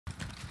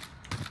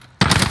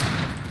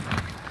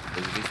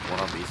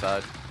on B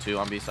side. 2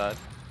 on B side.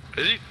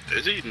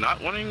 Is he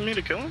not wanting me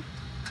to kill him?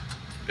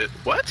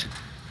 What?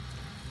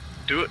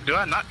 Do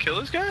I not kill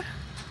this guy?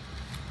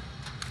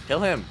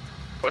 Kill him.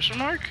 Question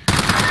mark?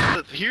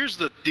 Here's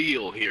the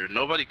deal here.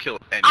 Nobody killed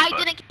anybody. I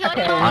didn't kill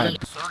anybody.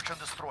 Search and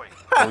destroy.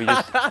 We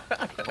just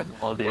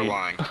all day. We're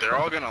lying. They're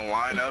all gonna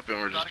line up and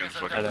we're just gonna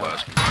fucking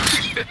blast.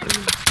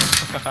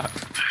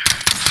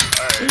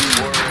 Alright,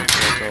 war right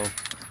here.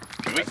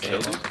 Can we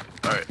kill them?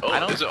 Alright, oh, I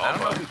don't is it know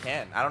all if we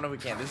can. I don't know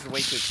if we can. This is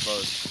way too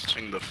exposed.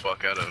 Ching the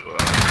fuck out of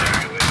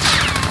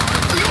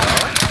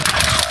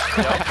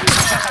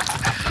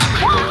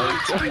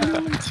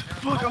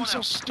Fuck, I'm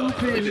so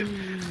stupid.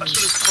 I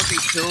should have fucking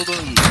killed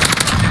him.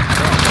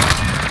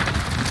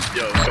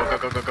 Yo, go.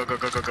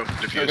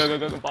 Defuse.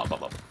 Go.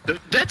 Pop.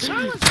 Dead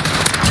silence.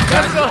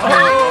 Let's go!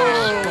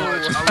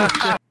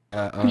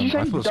 You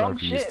say dumb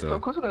shit, so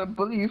of course I'm gonna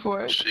bully you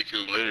for it. She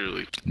can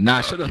literally.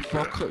 Nah, shut the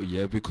fuck up,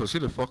 yeah, because who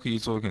the fuck are you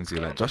talking to?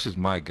 Like, Josh is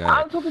my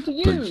guy. I'm talking to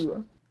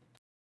you.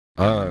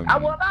 But, I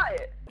want about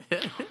it.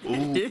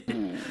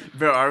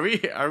 Bro, are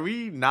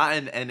we not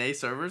in NA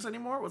servers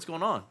anymore? What's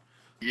going on?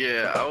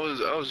 Yeah, I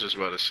was just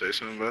about to say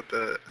something about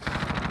that.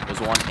 There's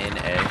one in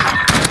A.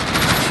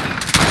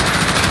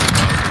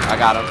 I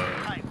got him.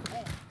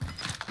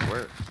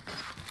 Where?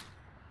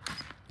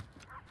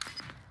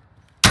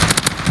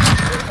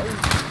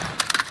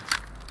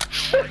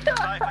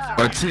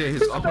 but yeah,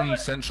 he's up on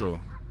Central.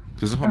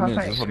 He's up on mid.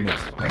 He's up on mid.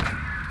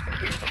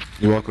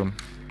 You're welcome.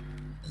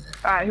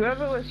 Alright,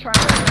 whoever was trying to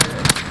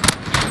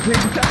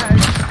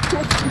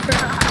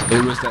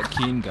It was that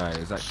Keen guy.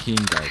 Is that Keen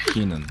guy?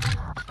 Keenan.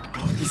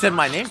 He said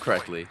my name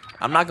correctly.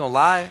 I'm not gonna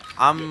lie.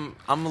 I'm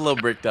a little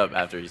bricked up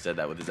after he said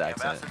that with his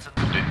accent.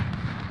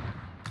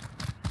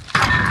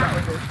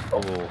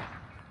 Oh.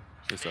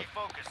 Good stuff.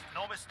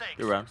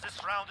 Good round. This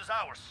round is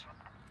ours.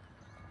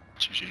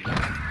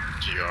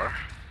 GR.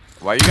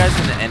 Why are you guys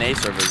in the NA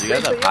servers? You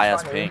guys have high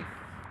ass ping.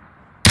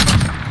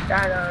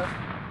 Yeah,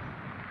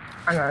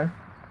 I know.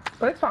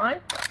 But it's fine.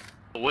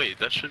 Wait,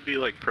 that should be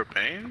like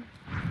propane?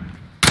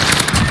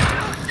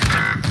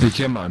 He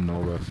came out of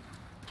nowhere.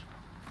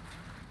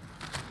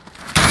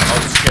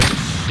 Oh, scared the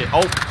shit.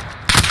 Oh!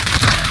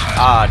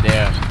 Ah,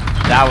 damn.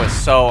 That was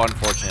so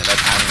unfortunate. That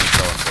timing was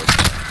so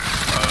unfortunate.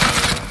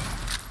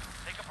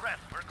 Take a breath.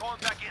 We're going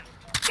back in.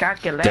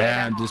 Calculate.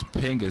 Damn, this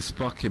ping is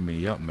fucking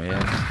me up,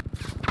 man.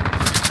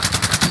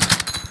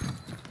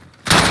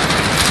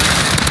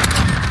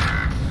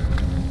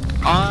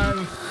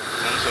 One's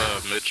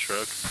a mid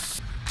truck.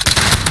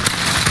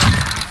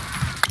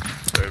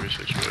 For every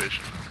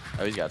situation.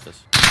 Oh, he's got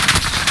this.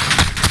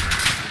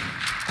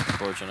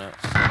 Unfortunate.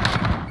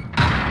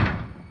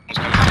 One's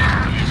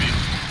coming in.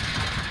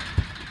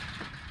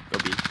 Go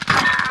B.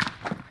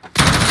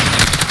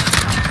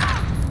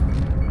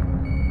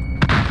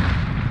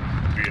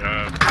 We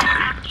have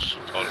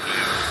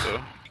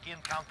Begin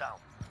countdown.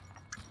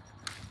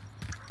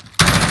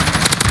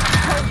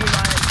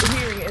 The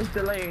hearing is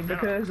delayed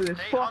because of this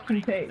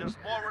fucking thing.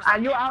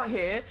 And you're out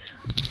here.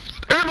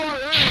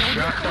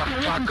 Shut the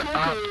fuck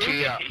up,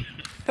 Kia.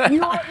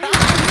 You are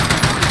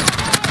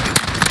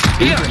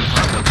Even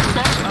Havoc is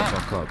shut the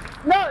fuck up.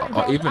 no,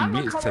 Or even me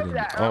is telling me.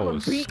 Oh,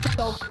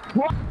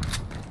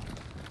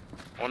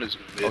 One is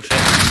mid.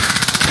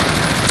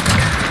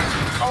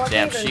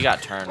 Damn, she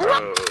got turned.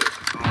 Oh,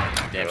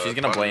 Damn, she's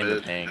gonna blame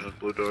the ping. and the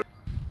blue door.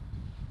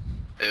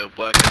 Hey,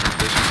 black and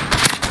fish.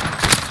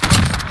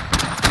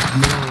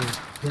 no,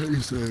 what are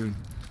you saying?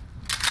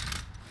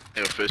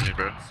 Hey, fish me,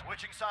 bro.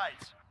 Switching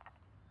sides.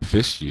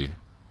 Fish you.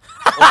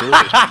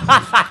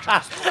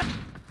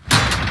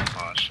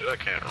 Oh shit, I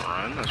can't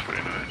run. That's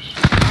pretty nice.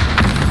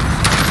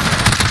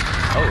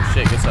 Oh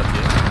shit, good stuff,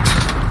 dude.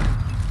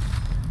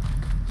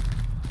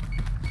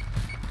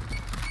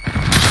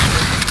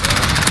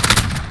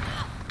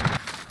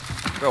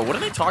 Bro, what are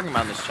they talking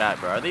about in this chat,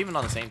 bro? Are they even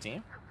on the same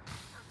team?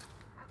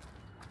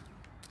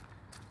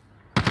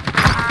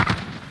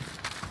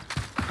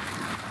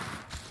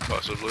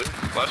 Possibly.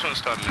 Last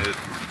one's top mid.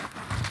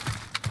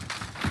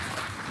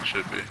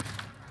 Should be.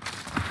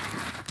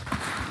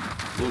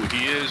 Ooh,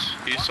 he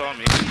saw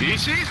me. He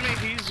sees me.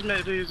 He's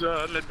mid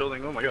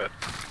building. Oh my god.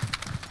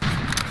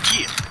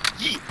 Yeah.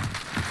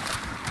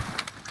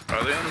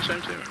 Are they on the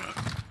same team or not?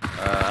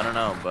 I don't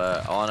know,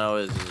 but all I know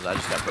is I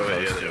just got proposed. Oh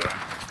yeah, they to. are.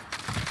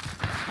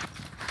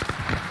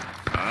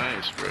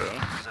 Nice, bro.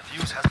 The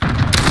fuse has been.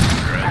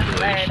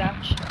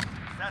 Congratulations.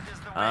 That is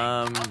the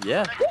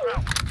Yeah.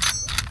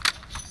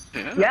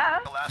 Yeah.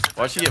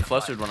 Why'd she get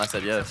flustered when I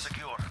said yes?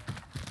 Secure.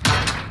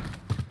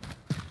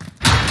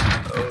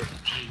 Oh,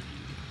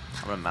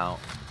 I'm gonna mount.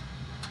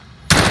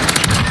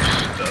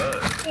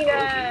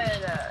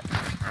 Yeah.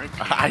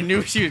 I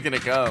knew she was gonna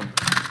come.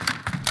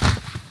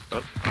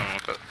 Oh, I don't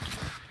want that.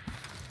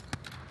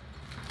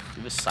 You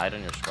have a sight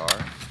on your scar?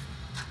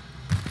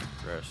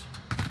 Gross.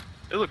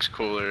 It looks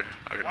cooler.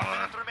 I can 1 lie.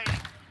 minute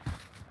remaining.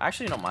 I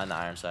actually don't mind the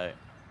iron sight.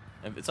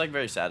 It's like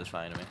very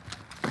satisfying to me.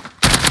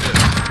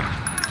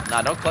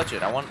 Nah, don't clutch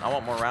it. I want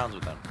more rounds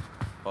with them.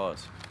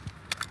 Pause.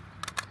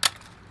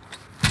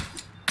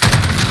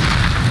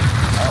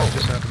 Oh,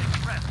 just happened.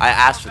 I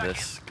asked for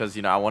this because,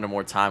 you know, I wanted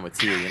more time with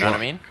Tia, you know what I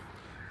mean?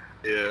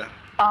 Yeah.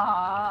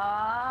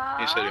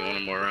 He said he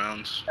wanted more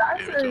rounds. That's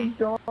Gave it to him.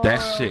 adorable. That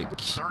shit.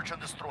 Search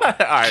and destroy.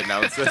 Alright, now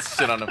let's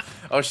shit on him.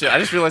 Oh shit, I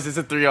just realized it's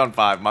a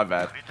 3-on-5, my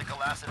bad.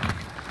 Critical asset.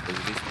 Is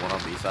it these 1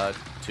 on B side?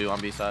 2 on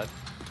B side?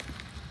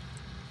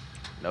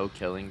 No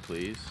killing,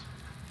 please.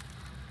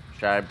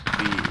 Should I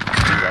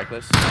be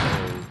reckless?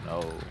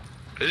 No.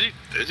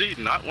 Is he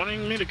not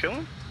wanting me to kill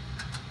him?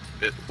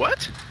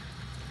 What?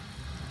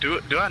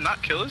 Do I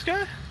not kill this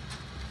guy?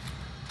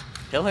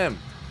 Kill him.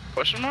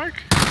 Question mark?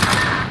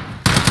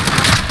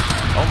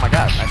 Oh my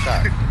god, nice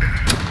shot.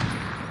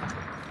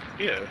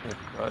 Yeah.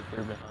 Right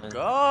there behind.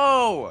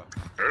 Go!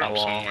 Heard him How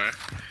long? somewhere.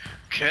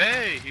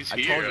 Okay, he's I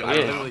here. told you, I I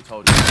don't know. literally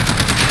told you.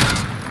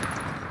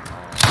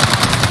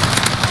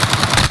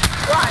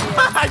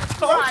 I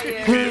told you.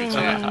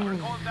 Ryan.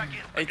 Going back in.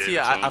 Hey Gave it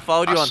Tia, to I him.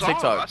 followed you on I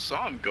TikTok.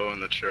 saw him go in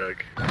the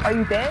truck. Are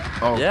you dead?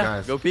 Oh, Yeah,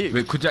 guys. go peep.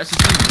 Wait, could you actually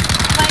see me?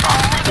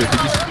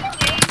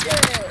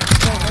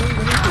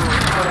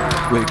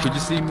 Wait, could you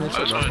see me in the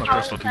trunk? That's my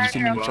question. Could you see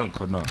me in the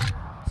trunk or not?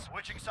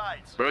 Switching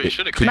sides. Bro, you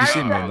should have Could you come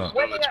see me or out. not?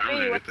 I was What's doing the at me?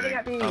 Terminator What's thing.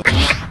 at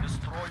me?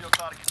 Destroy your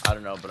target. I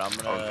don't know, but I'm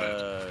gonna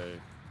Oh,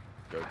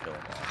 go kill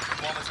them all.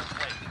 Bomb is in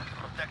play.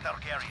 Protect our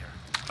carrier.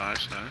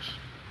 Nice, nice.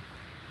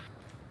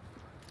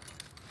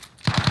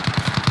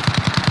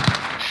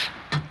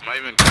 Am I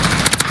even...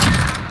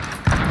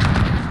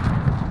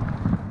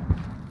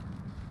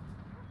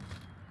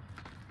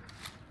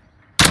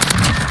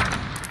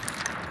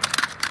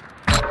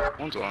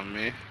 One's on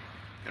me.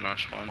 In our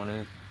spawn. One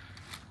is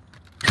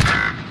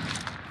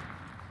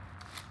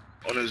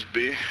One is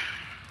B.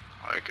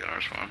 Like in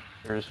our spawn.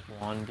 there's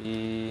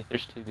 1B.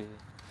 There's 2B.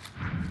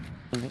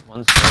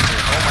 One's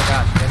Oh my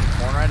god, get in the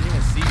corner, I didn't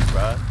even see you,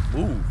 bro.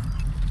 Move.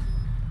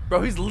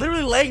 Bro, he's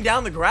literally laying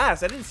down the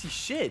grass. I didn't see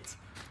shit.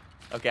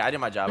 Okay, I did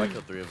my job. I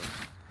killed 3 of them.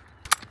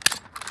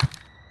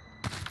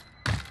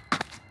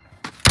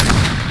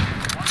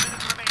 1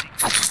 minute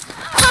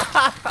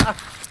remaining.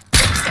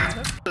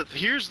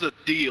 Here's the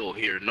deal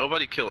here.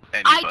 Nobody killed I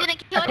anybody.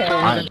 didn't kill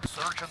anyone.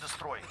 Search and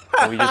destroy.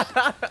 we just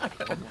killed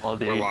them all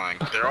We're day. lying.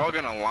 They're all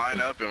gonna line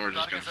up and we're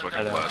just gonna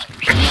fucking blast them.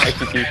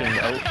 Execution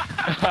out.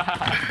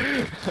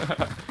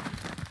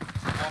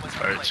 Bomb is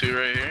in Alright, play. 2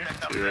 right here.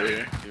 Protect our 2 right carrier.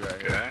 here. You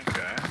right here.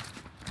 Okay.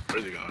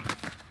 Where's he going?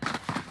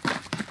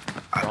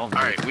 They're all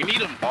Alright, we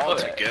need them all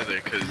Okay. together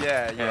because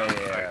Yeah. a lot of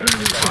people.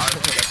 I don't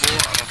think I can do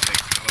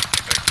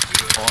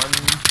it. One,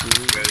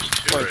 two, There's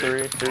 2 or right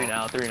here. 3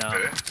 now, 3 now,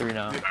 Okay. 3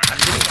 now. I'm getting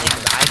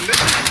anxiety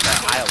behind that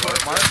high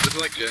alert mark. This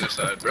is like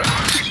genocide, bro.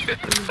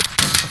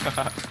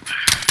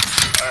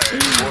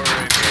 Alright, 4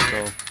 right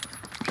here.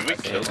 Can we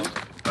kill them?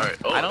 Alright, I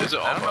oh, don't, is it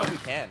I all don't know if mine? we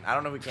can. I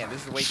don't know if we can.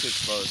 This is way too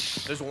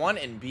exposed. There's 1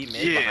 in B mid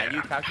Yeah. behind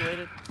you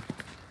calculated.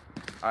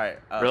 Alright,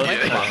 Really?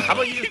 plant the Yeah. bomb. How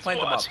about you just plant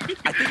the bomb? Watch.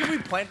 I think if we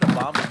plant the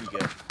bomb, we'd be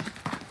good.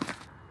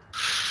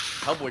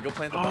 Hellboy, go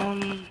plant the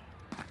bomb.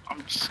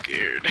 I'm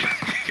scared.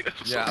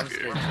 Yeah, I'm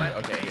scared.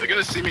 Okay. They're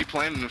gonna see me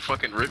playing and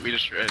fucking rip me to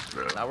shreds,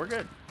 bro. Now we're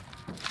good.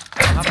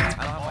 I don't have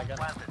my Bomb gun.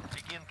 planted.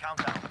 Begin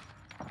countdown.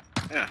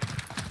 Yeah.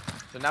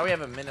 So now we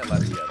have a minute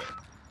left together.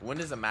 When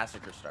does the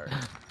massacre start?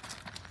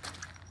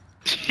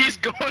 He's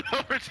going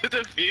over to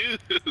the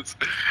fuse.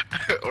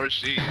 Or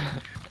she.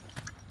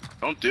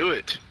 Don't do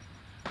it.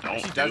 Don't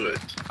She do does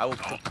it. I will.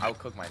 Don't. I will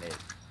cook my nade.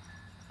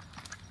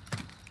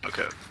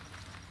 Okay.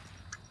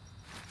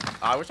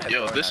 I wish I had Yo,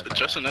 throwing this knives right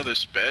just now. another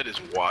sped is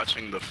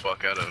watching the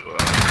fuck out of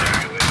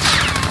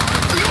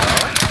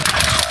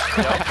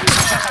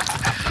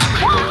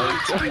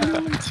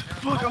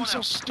Fuck, I'm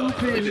so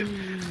stupid.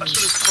 I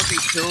should have fucking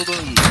killed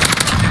him.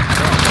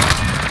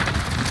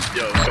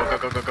 Yo, go.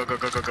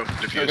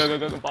 Defuse.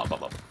 Go, bop, bop,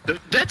 bop.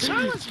 Dead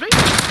silence, baby.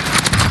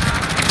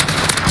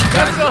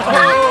 Let's go! I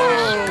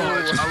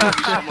love you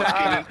so much,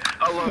 Keenan.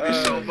 I love you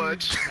so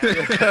much.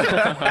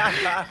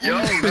 Yo,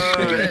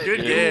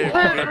 Good game.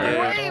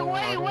 Good game.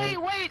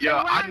 Wait. Yo,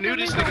 The I knew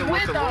this nigga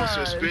looked a little with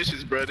us.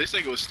 suspicious, bro. This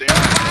nigga was staring at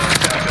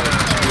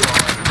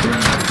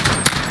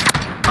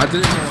I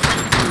didn't know what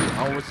to do.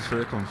 I was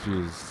very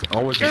confused.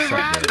 I was just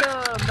sat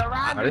there. The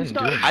random didn't do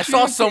started it. I saw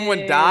shooting.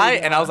 someone die,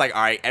 and I was like,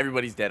 all right,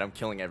 everybody's dead. I'm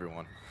killing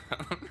everyone.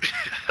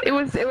 It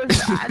was,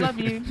 I love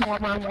you. Mwah,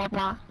 mwah, mwah, mwah.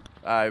 All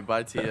right,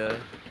 bye, Tia.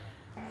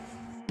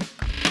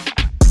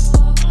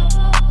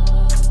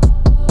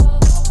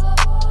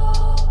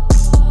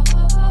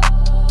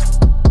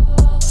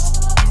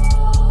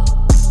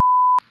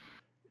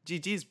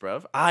 GG's,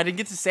 bruv. Ah, I didn't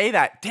get to say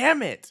that.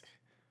 Damn it.